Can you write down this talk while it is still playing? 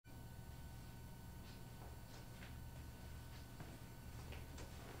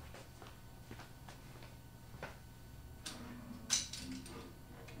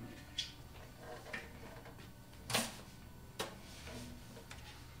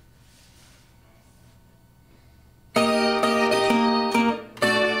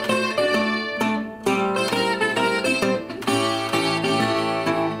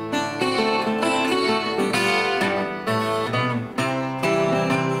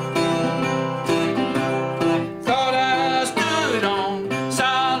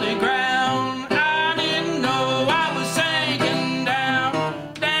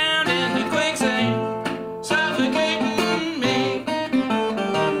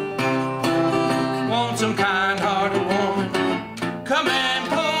some kind-hearted woman, come and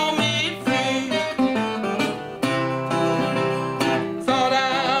pull me free. Thought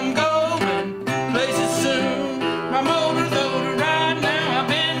I'm going places soon. My motor's loaded right now.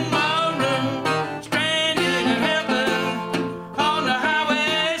 I'm in my room, stranded and helpless on the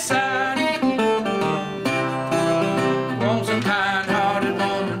highway side. Want some kind-hearted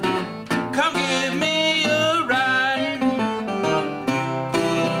woman, come give me a ride.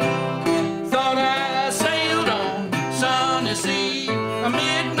 Thought I sailed on sunny sea, a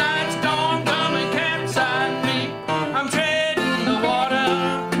midnight storm come and capsized me. I'm treading the water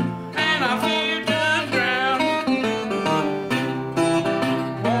and I fear to drown.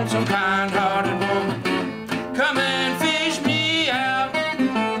 Want some kind-hearted